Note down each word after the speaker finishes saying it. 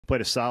played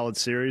a solid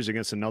series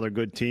against another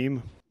good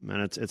team, and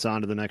it's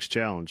on to the next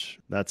challenge.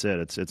 That's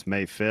it. It's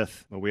May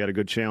 5th. But we had a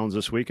good challenge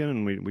this weekend,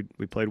 and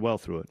we played well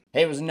through it.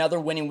 Hey, it was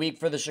another winning week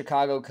for the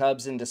Chicago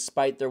Cubs, and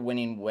despite their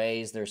winning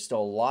ways, there's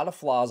still a lot of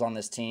flaws on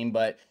this team.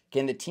 But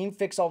can the team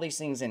fix all these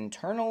things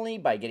internally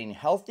by getting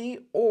healthy,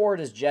 or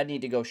does Jed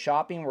need to go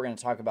shopping? We're going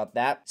to talk about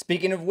that.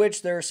 Speaking of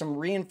which, there are some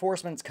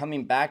reinforcements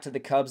coming back to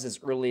the Cubs as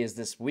early as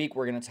this week.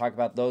 We're going to talk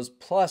about those,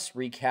 plus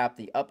recap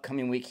the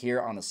upcoming week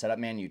here on the Setup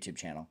Man YouTube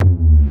channel.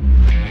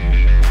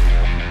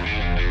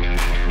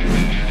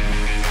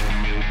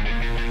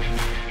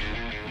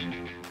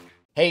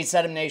 Hey,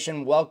 Setup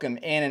Nation, welcome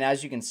in. And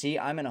as you can see,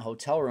 I'm in a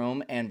hotel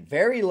room, and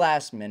very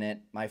last minute,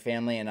 my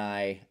family and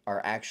I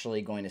are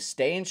actually going to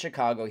stay in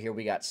Chicago here.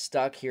 We got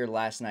stuck here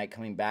last night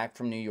coming back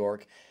from New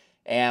York,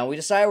 and we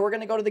decided we're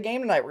going to go to the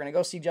game tonight. We're going to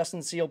go see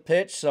Justin Steele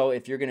pitch. So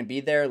if you're going to be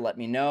there, let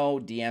me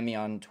know. DM me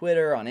on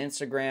Twitter, on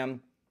Instagram.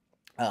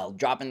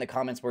 Drop in the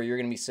comments where you're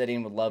going to be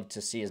sitting. Would love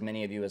to see as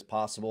many of you as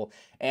possible.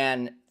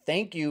 And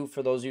thank you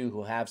for those of you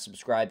who have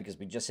subscribed, because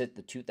we just hit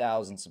the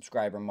 2,000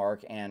 subscriber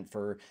mark, and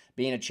for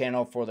being a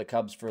channel for the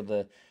Cubs for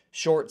the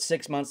short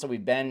 6 months that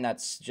we've been.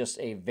 That's just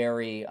a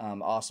very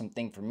awesome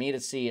thing for me to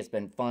see. It's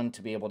been fun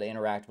to be able to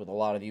interact with a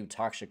lot of you,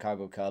 talk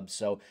Chicago Cubs.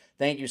 So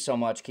thank you so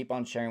much. Keep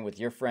on sharing with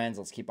your friends.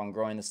 Let's keep on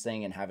growing this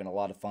thing and having a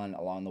lot of fun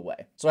along the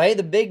way. So hey,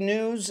 the big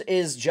news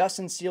is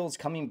Justin Steele is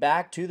coming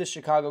back to the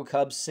Chicago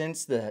Cubs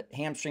since the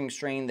hamstring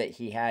strain that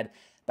he had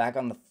back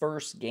on the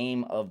first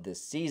game of the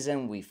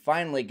season. We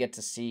finally get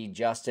to see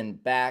Justin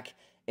back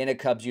in a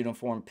Cubs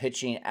uniform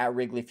pitching at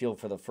Wrigley Field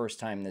for the first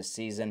time this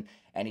season,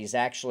 and he's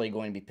actually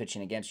going to be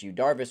pitching against Yu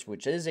Darvish,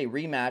 which is a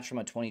rematch from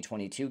a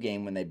 2022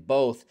 game when they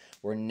both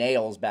were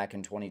nails back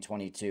in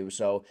 2022.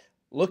 So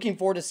looking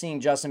forward to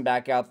seeing Justin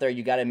back out there.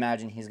 You got to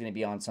imagine he's going to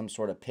be on some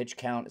sort of pitch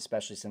count,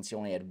 especially since he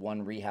only had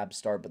one rehab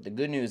start. But the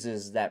good news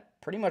is that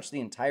pretty much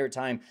the entire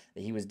time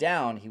that he was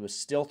down, he was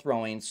still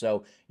throwing.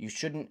 So you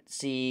shouldn't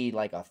see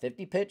like a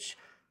 50 pitch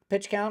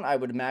count. I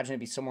would imagine it'd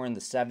be somewhere in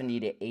the 70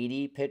 to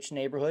 80 pitch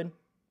neighborhood.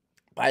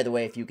 By the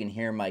way, if you can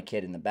hear my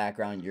kid in the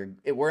background,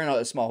 we're in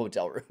a small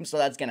hotel room, so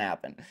that's going to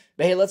happen.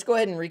 But hey, let's go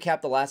ahead and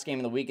recap the last game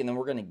of the week, and then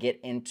we're going to get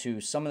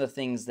into some of the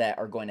things that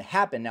are going to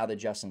happen now that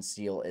Justin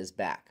Steele is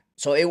back.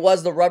 So it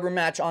was the rubber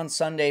match on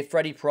Sunday.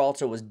 Freddie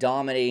Peralta was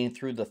dominating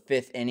through the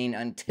 5th inning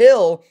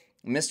until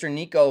Mr.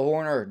 Nico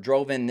Horner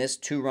drove in this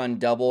 2-run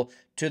double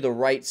to the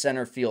right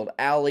center field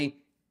alley.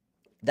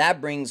 That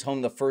brings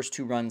home the first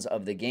 2 runs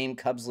of the game.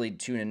 Cubs lead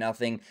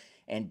 2-0.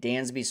 And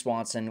Dansby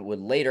Swanson would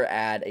later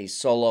add a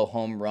solo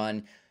home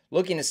run,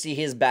 looking to see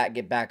his bat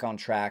get back on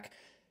track.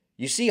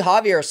 You see,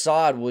 Javier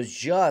Assad was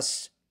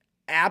just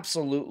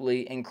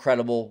absolutely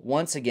incredible.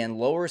 Once again,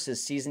 lowers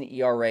his season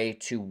ERA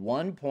to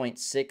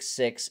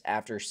 1.66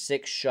 after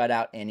 6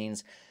 shutout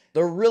innings.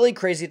 The really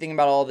crazy thing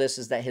about all this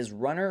is that his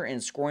runner in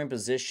scoring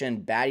position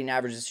batting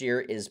average this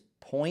year is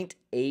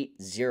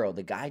 .80.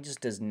 The guy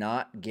just does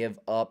not give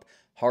up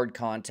hard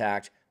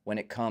contact when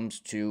it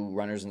comes to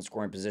runners in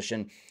scoring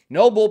position.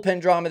 No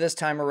bullpen drama this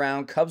time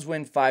around. Cubs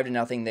win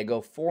 5-0. They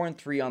go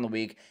 4-3 on the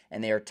week,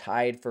 and they are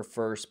tied for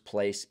first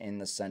place in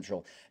the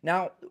Central.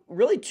 Now,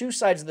 really 2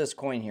 sides of this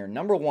coin here.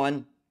 Number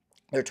one,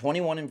 they're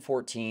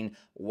 21-14,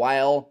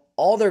 while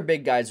all their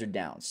big guys are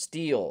down.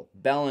 Steele,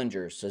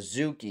 Bellinger,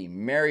 Suzuki,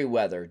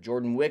 Merriweather,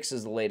 Jordan Wicks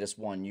is the latest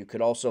one. You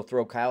could also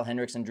throw Kyle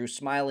Hendricks and Drew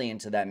Smyly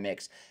into that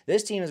mix.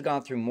 This team has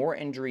gone through more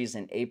injuries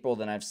in April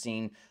than I've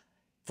seen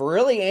for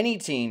really any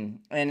team,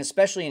 and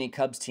especially any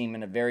Cubs team,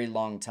 in a very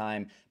long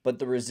time. But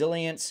the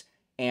resilience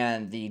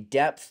and the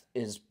depth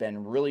has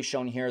been really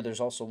shown here.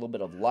 There's also a little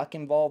bit of luck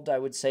involved, I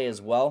would say,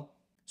 as well.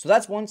 So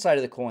that's one side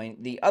of the coin.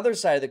 The other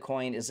side of the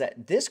coin is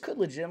that this could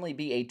legitimately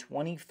be a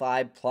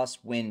 25-plus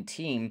win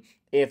team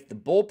if the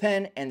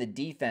bullpen and the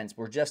defense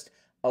were just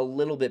a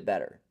little bit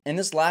better. In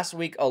this last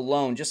week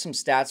alone, just some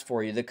stats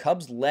for you. The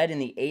Cubs led in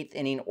the 8th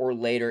inning or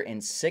later in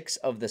 6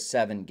 of the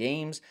 7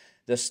 games.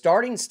 The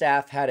starting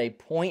staff had a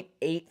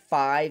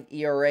 .85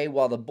 ERA,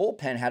 while the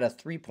bullpen had a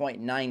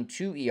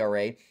 3.92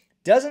 ERA.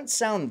 Doesn't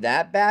sound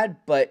that bad,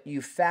 but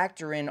you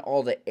factor in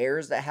all the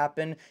errors that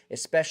happened,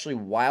 especially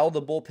while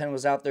the bullpen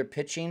was out there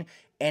pitching,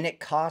 and it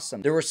cost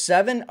them. There were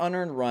 7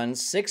 unearned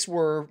runs. 6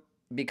 were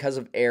because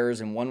of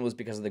errors, and 1 was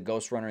because of the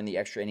ghost runner in the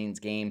extra innings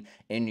game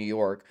in New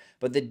York.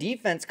 But the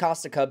defense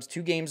cost the Cubs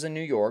 2 games in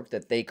New York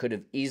that they could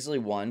have easily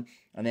won.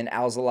 And then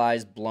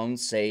Alzolai's blown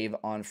save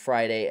on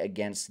Friday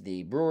against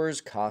the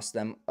Brewers cost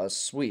them a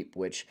sweep,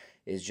 which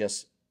is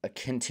just a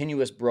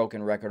continuous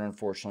broken record,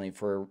 unfortunately,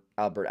 for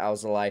Albert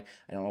Alzolay.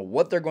 I don't know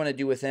what they're going to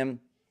do with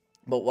him,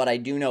 but what I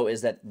do know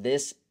is that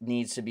this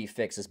needs to be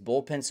fixed. This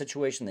bullpen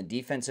situation, the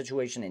defense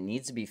situation, it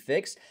needs to be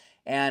fixed.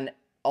 And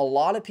a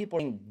lot of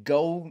people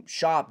go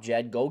shop,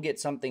 Jed, go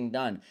get something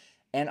done.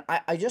 And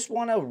I just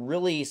want to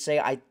really say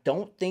I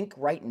don't think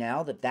right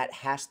now that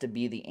has to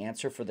be the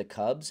answer for the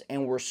Cubs.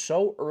 And we're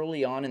so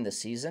early on in the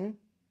season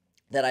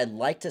that I'd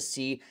like to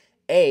see,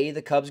 A,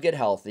 the Cubs get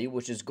healthy,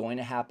 which is going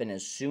to happen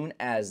as soon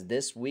as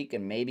this week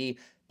and maybe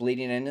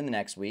bleeding into the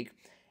next week.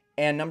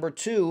 And number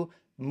 2,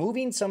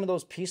 moving some of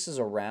those pieces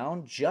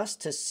around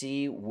just to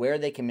see where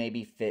they can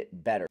maybe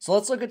fit better. So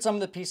let's look at some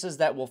of the pieces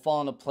that will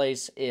fall into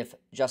place if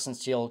Justin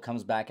Steele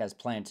comes back as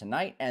planned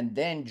tonight, and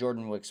then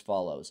Jordan Wicks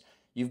follows.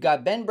 You've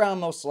got Ben Brown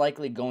most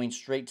likely going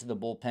straight to the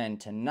bullpen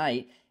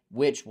tonight,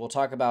 which we'll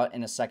talk about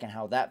in a second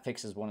how that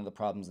fixes one of the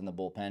problems in the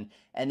bullpen.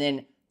 And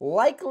then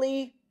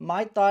likely,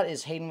 my thought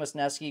is Hayden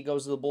Wesneski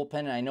goes to the bullpen,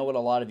 and I know what a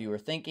lot of you are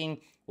thinking.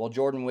 Well,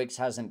 Jordan Wicks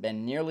hasn't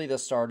been nearly the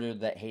starter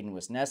that Hayden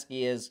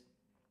Wesneski is,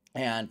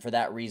 and for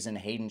that reason,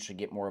 Hayden should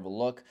get more of a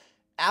look.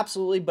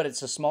 Absolutely, but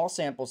it's a small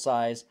sample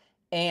size,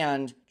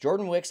 and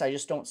Jordan Wicks I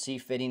just don't see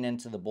fitting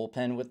into the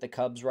bullpen with the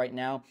Cubs right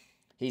now.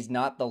 He's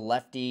not the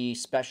lefty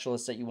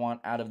specialist that you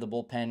want out of the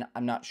bullpen.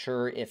 I'm not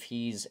sure if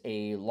he's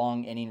a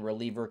long inning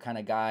reliever kind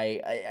of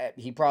guy.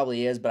 He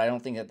probably is, but I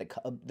don't think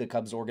that the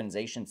Cubs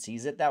organization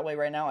sees it that way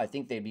right now. I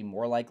think they'd be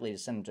more likely to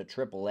send him to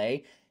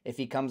AAA if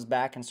he comes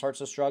back and starts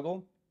to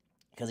struggle,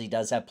 because he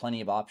does have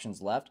plenty of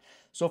options left.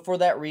 So for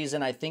that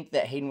reason, I think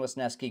that Hayden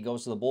Wesneski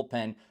goes to the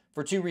bullpen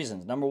for two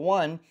reasons. Number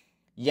one,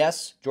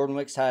 yes, Jordan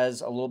Wicks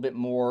has a little bit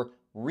more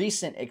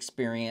recent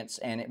experience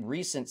and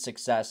recent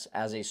success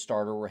as a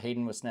starter, where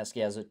Hayden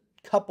Wesneski has a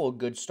couple of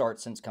good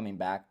starts since coming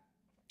back.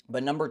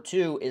 But number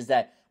two is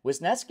that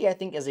Wesneski, I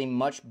think, is a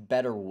much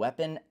better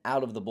weapon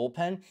out of the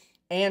bullpen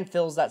and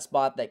fills that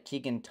spot that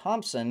Keegan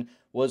Thompson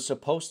was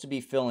supposed to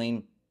be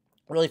filling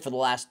really for the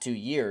last 2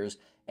 years.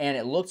 And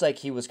it looks like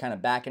he was kind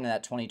of back into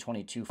that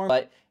 2022 form,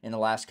 but in the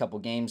last couple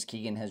games,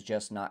 Keegan has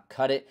just not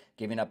cut it,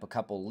 giving up a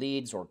couple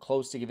leads or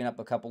close to giving up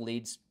a couple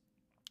leads.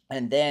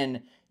 And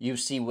then you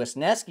see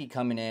Wesneski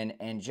coming in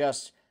and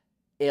just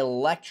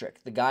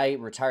electric. The guy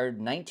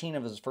retired 19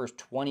 of his first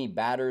 20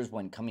 batters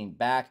when coming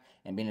back,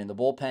 and being in the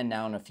bullpen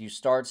now in a few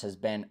starts has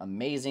been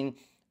amazing.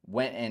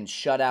 Went and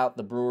shut out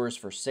the Brewers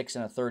for 6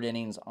 1/3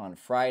 innings on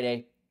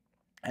Friday.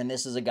 And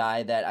this is a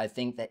guy that I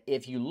think that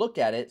if you look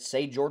at it,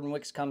 say Jordan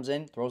Wicks comes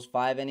in, throws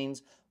 5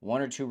 innings,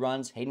 1 or 2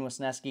 runs, Hayden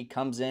Wesneski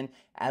comes in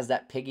as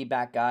that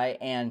piggyback guy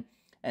and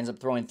ends up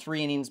throwing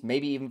 3 innings,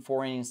 maybe even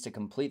 4 innings to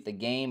complete the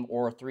game,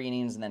 or 3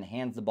 innings and then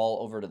hands the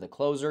ball over to the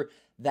closer.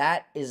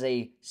 That is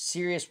a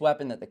serious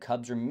weapon that the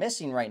Cubs are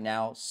missing right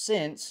now,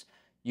 since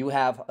you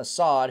have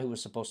Assad, who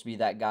was supposed to be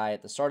that guy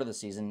at the start of the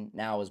season,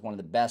 now is one of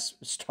the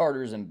best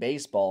starters in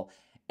baseball,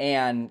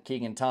 and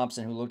Keegan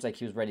Thompson, who looked like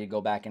he was ready to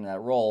go back into that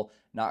role,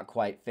 not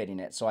quite fitting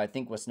it. So I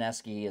think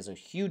Wesneski is a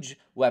huge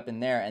weapon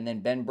there. And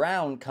then Ben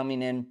Brown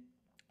coming in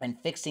and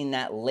fixing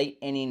that late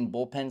inning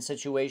bullpen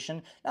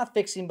situation. Not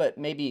fixing, but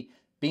maybe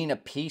being a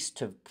piece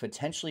to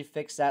potentially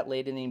fix that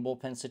late inning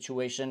bullpen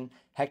situation.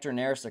 Hector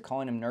Neris, they're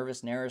calling him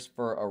Nervous Neris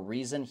for a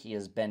reason. He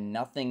has been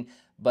nothing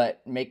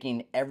but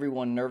making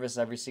everyone nervous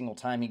every single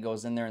time he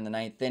goes in there in the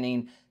 9th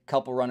inning.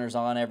 Couple runners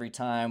on every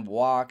time,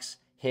 walks,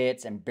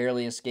 hits, and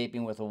barely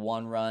escaping with a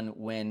 1-run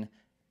win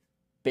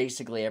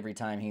basically every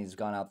time he's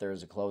gone out there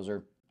as a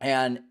closer.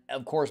 And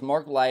of course,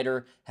 Mark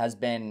Leiter has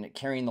been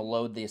carrying the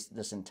load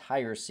this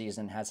entire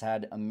season, has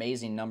had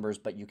amazing numbers,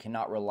 but you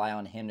cannot rely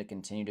on him to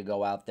continue to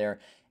go out there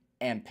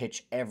and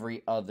pitch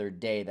every other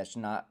day. That's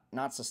not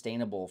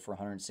sustainable for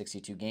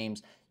 162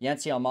 games.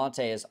 Yency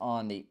Almonte is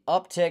on the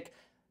uptick,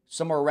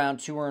 somewhere around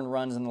 2 earned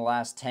runs in the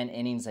last 10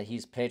 innings that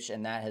he's pitched,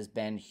 and that has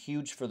been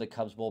huge for the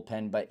Cubs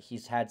bullpen, but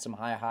he's had some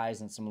high highs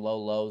and some low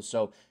lows,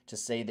 so to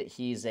say that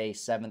he's a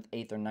 7th,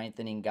 8th, or 9th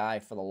inning guy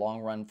for the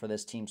long run for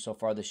this team so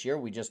far this year,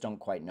 we just don't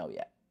quite know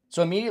yet.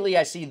 So immediately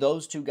I see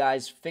those two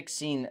guys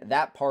fixing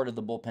that part of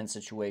the bullpen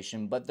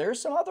situation, but there's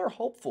some other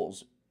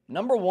hopefuls.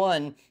 Number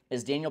one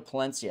is Daniel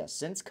Palencia.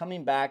 Since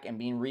coming back and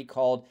being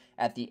recalled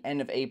at the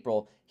end of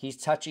April, he's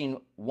touching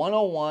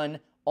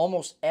 101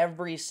 almost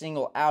every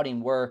single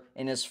outing, where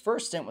in his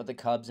first stint with the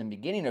Cubs in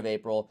beginning of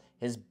April,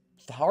 his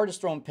hardest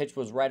thrown pitch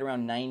was right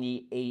around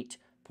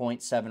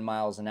 98.7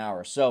 miles an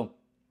hour. So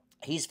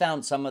he's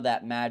found some of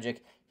that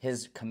magic.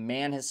 His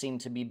command has seemed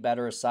to be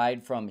better,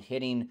 aside from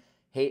hitting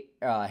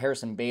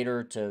Harrison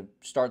Bader to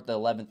start the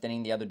 11th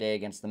inning the other day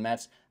against the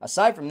Mets.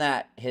 Aside from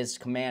that, his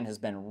command has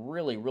been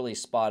really, really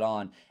spot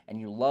on, and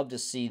you love to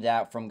see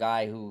that from a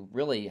guy who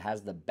really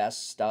has the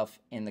best stuff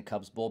in the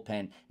Cubs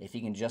bullpen. If he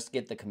can just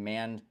get the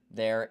command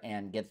there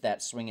and get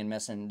that swing and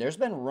miss, and there's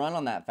been run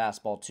on that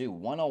fastball too,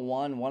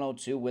 101,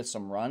 102 with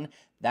some run.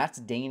 That's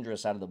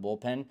dangerous out of the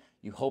bullpen.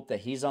 You hope that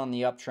he's on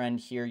the uptrend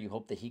here. You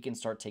hope that he can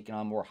start taking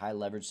on more high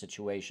leverage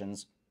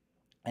situations.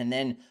 And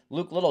then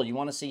Luke Little, you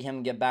want to see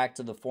him get back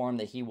to the form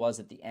that he was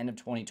at the end of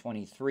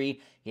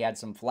 2023. He had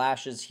some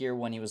flashes here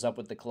when he was up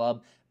with the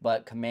club,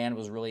 but command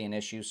was really an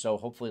issue. So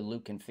hopefully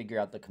Luke can figure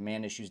out the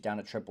command issues down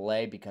at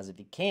AAA, because if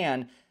he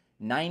can,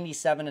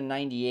 97 and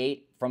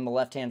 98 from the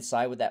left-hand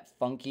side with that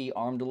funky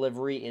arm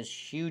delivery is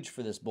huge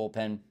for this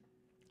bullpen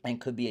and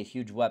could be a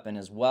huge weapon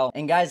as well.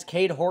 And guys,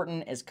 Cade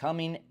Horton is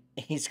coming.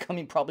 He's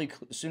coming probably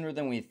sooner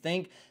than we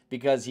think,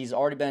 because he's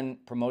already been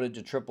promoted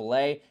to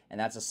AAA, and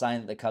that's a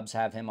sign that the Cubs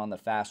have him on the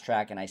fast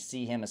track. And I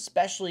see him,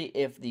 especially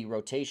if the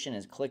rotation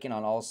is clicking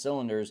on all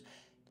cylinders,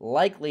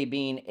 likely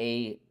being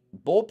a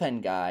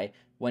bullpen guy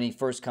when he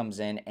first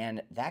comes in,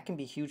 and that can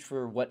be huge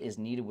for what is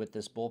needed with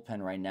this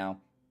bullpen right now.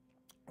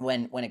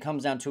 when it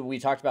comes down to it, we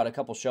talked about a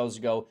couple shows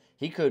ago,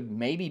 he could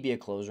maybe be a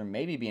closer,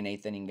 maybe be an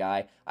eighth inning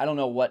guy. I don't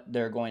know what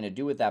they're going to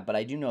do with that, but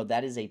I do know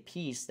that is a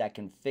piece that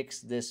can fix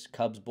this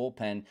Cubs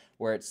bullpen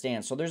where it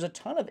stands. So there's a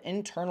ton of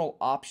internal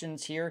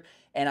options here,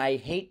 and I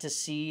hate to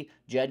see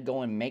Jed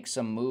go and make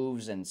some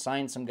moves and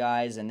sign some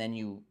guys, and then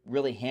you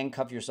really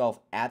handcuff yourself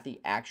at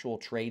the actual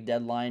trade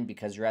deadline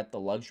because you're at the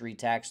luxury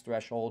tax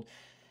threshold.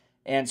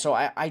 And so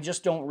I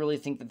just don't really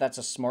think that that's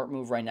a smart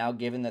move right now,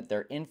 given that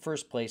they're in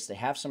first place, they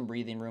have some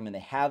breathing room, and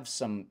they have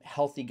some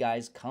healthy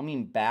guys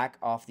coming back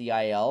off the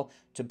IL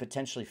to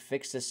potentially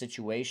fix this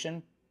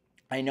situation.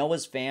 I know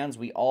as fans,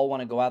 we all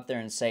want to go out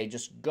there and say,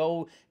 just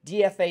go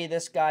DFA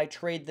this guy,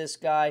 trade this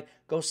guy,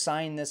 go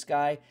sign this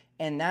guy.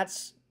 And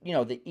that's,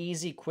 the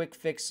easy, quick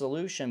fix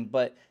solution.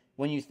 But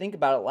when you think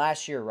about it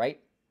last year,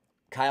 right?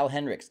 Kyle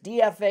Hendricks,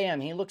 DFA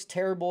him. He looks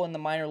terrible in the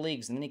minor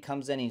leagues, and then he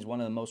comes in. He's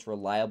one of the most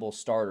reliable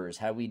starters.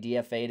 Had we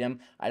DFA'd him,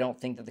 I don't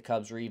think that the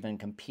Cubs were even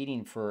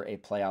competing for a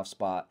playoff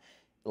spot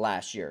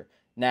last year.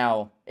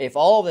 Now, if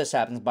all of this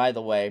happens, by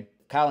the way,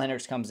 Kyle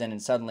Hendricks comes in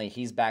and suddenly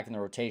he's back in the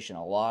rotation.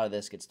 A lot of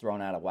this gets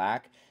thrown out of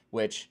whack,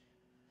 which,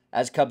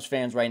 as Cubs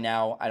fans right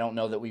now, I don't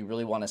know that we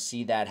really want to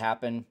see that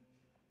happen.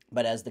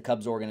 But as the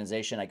Cubs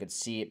organization, I could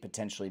see it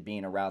potentially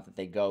being a route that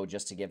they go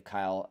just to give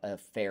Kyle a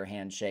fair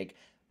handshake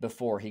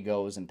before he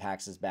goes and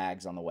packs his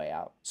bags on the way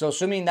out. So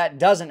assuming that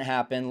doesn't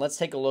happen, let's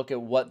take a look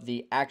at what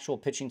the actual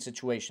pitching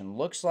situation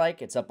looks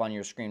like. It's up on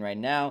your screen right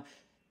now.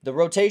 The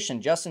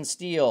rotation, Justin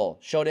Steele,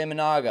 Shota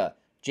Imanaga,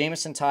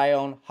 Jameson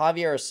Taillon,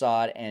 Javier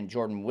Assad, and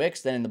Jordan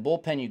Wicks. Then in the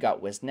bullpen, you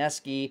got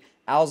Wisniewski,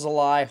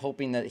 Alzolay,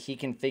 hoping that he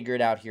can figure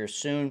it out here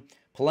soon,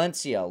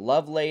 Palencia,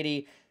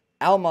 Lovelady,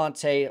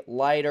 Almonte,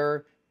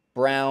 Leiter,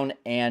 Brown,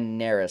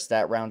 and Neris.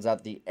 That rounds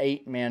out the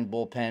 8-man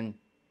bullpen.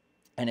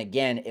 And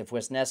again, if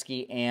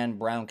Wisniewski and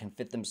Brown can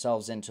fit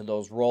themselves into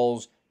those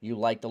roles, you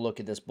like the look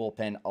of this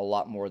bullpen a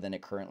lot more than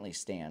it currently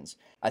stands.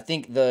 I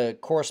think the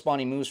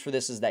corresponding moves for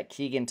this is that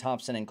Keegan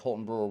Thompson and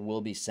Colton Brewer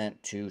will be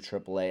sent to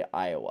AAA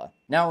Iowa.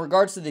 Now, in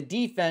regards to the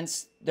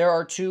defense, there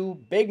are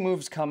two big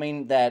moves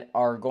coming that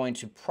are going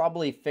to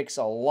probably fix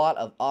a lot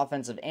of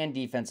offensive and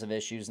defensive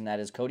issues, and that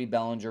is Cody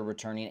Bellinger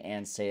returning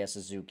and Seiya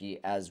Suzuki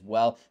as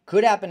well.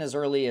 Could happen as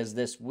early as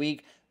this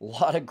week. A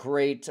lot of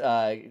great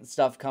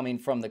stuff coming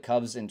from the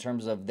Cubs in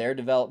terms of their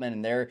development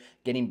and their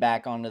getting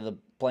back onto the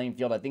playing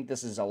field. I think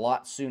this is a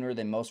lot sooner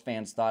than most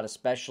fans thought,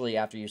 especially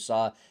after you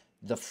saw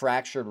the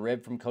fractured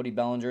rib from Cody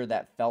Bellinger.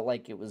 That felt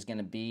like it was going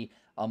to be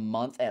a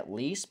month at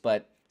least,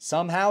 but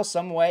somehow,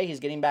 some way, he's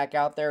getting back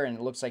out there, and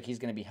it looks like he's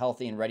going to be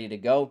healthy and ready to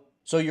go.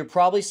 So you're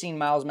probably seeing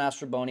Miles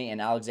Mastrobuoni and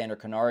Alexander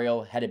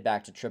Canario headed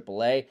back to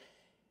AAA.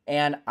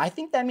 And I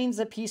think that means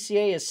that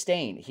PCA is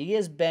staying. He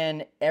has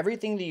been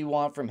everything that you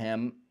want from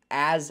him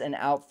as an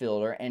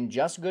outfielder and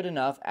just good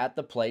enough at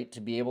the plate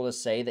to be able to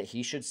say that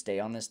he should stay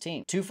on this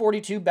team.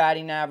 242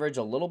 batting average,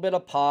 a little bit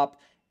of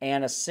pop,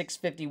 and a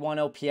 651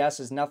 OPS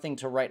is nothing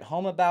to write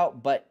home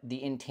about, but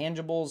the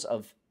intangibles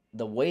of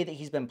the way that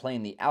he's been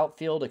playing the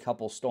outfield, a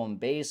couple stolen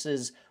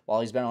bases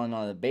while he's been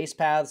on the base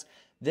paths,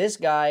 this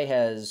guy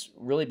has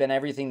really been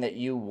everything that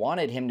you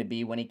wanted him to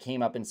be when he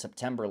came up in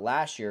September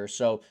last year.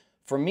 So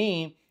for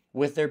me,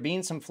 with there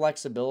being some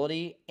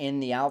flexibility in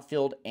the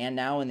outfield and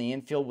now in the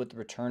infield with the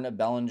return of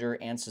Bellinger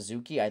and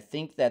Suzuki, I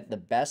think that the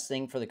best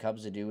thing for the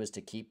Cubs to do is to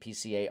keep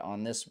PCA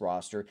on this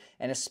roster,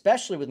 and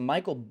especially with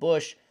Michael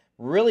Busch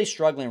really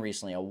struggling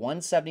recently. A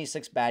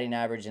 176 batting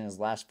average in his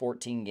last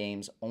 14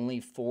 games, only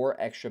 4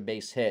 extra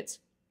base hits.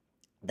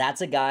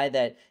 That's a guy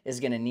that is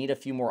going to need a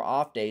few more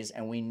off days,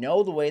 and we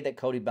know the way that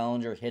Cody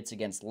Bellinger hits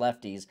against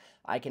lefties.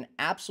 I can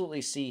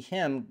absolutely see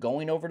him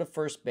going over to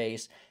first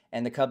base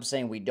and the Cubs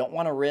saying, we don't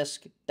want to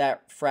risk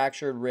that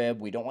fractured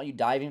rib. We don't want you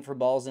diving for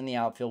balls in the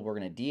outfield. We're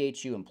going to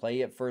DH you and play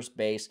you at first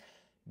base.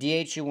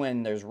 DH you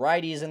when there's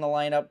righties in the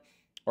lineup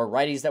or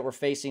righties that we're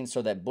facing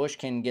so that Busch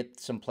can get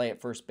some play at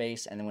first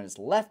base. And then when it's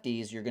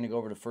lefties, you're going to go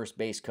over to first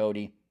base,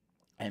 Cody,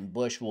 and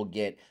Busch will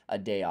get a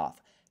day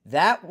off.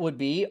 That would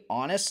be,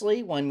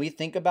 honestly, when we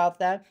think about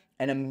that,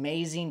 an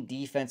amazing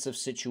defensive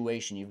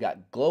situation. You've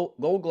got Gold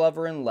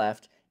Glover in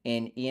left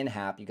in Ian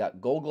Happ. You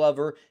got Gold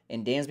Glover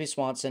in Dansby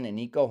Swanson and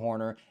Nico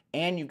Horner.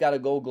 And you've got a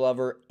Gold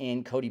Glover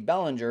in Cody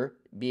Bellinger,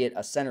 be it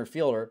a center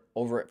fielder,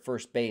 over at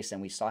first base.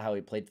 And we saw how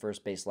he played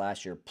first base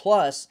last year.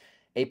 Plus,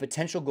 a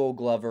potential Gold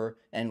Glover,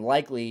 and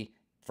likely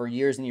for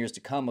years and years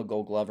to come, a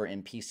Gold Glover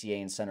in PCA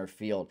in center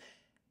field.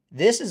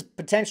 This is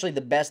potentially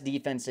the best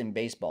defense in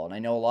baseball. And I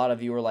know a lot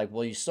of you are like,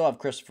 well, you still have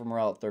Christopher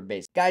Morel at third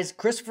base. Guys,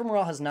 Christopher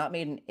Morel has not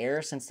made an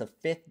error since the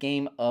 5th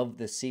game of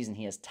the season.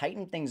 He has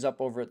tightened things up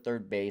over at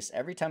third base.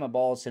 Every time a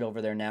ball is hit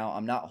over there now,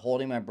 I'm not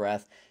holding my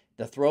breath.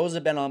 The throws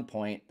have been on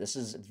point. This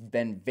has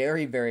been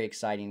very, very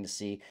exciting to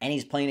see. And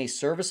he's playing a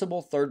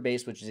serviceable third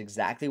base, which is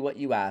exactly what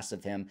you asked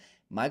of him.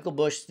 Michael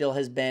Busch still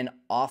has been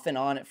off and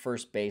on at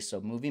first base, so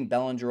moving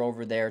Bellinger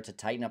over there to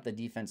tighten up the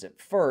defense at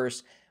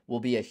first will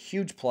be a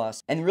huge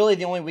plus. And really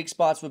the only weak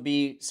spots would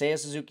be Seiya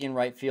Suzuki in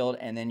right field,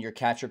 and then your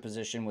catcher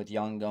position with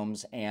Young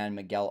Gomes and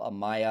Miguel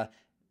Amaya.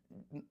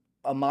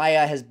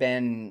 Amaya has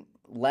been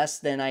less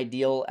than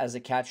ideal as a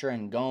catcher,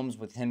 and Gomes,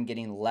 with him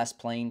getting less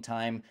playing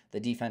time, the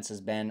defense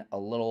has been a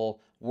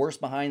little worse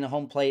behind the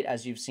home plate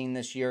as you've seen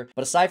this year.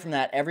 But aside from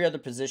that, every other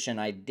position,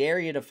 I dare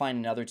you to find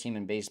another team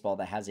in baseball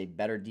that has a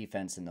better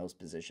defense in those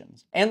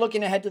positions. And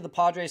looking ahead to the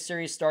Padres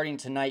series starting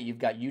tonight, you've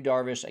got Yu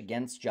Darvish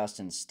against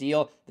Justin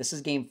Steele. This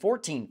is game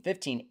 14,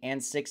 15,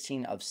 and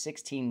 16 of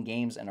 16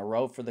 games in a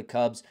row for the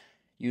Cubs.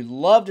 You'd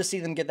love to see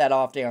them get that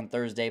off day on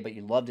Thursday, but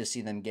you'd love to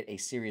see them get a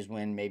series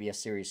win, maybe a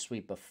series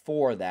sweep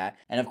before that.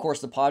 And of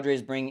course, the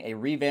Padres bring a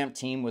revamped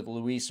team with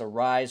Luis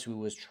Arraez, who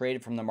was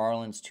traded from the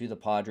Marlins to the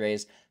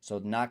Padres, so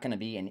not going to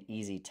be an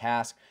easy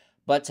task.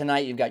 But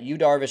tonight, you've got Yu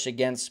Darvish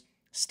against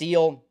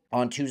Steele.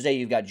 On Tuesday,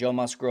 you've got Joe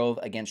Musgrove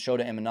against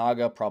Shota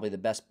Imanaga, probably the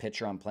best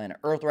pitcher on planet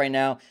Earth right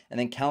now. And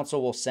then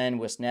Counsell will send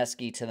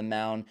Wisniewski to the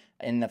mound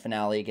in the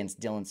finale against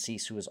Dylan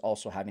Cease, who is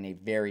also having a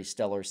very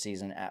stellar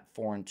season at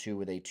 4-2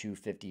 with a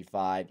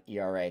 2.55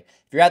 ERA. If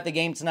you're at the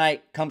game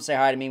tonight, come say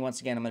hi to me. Once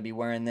again, I'm going to be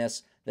wearing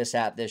this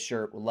hat, this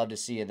shirt. Would love to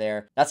see you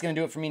there. That's going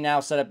to do it for me now,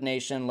 Setup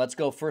Nation. Let's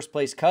go first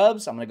place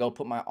Cubs. I'm going to go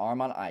put my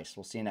arm on ice.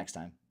 We'll see you next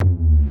time.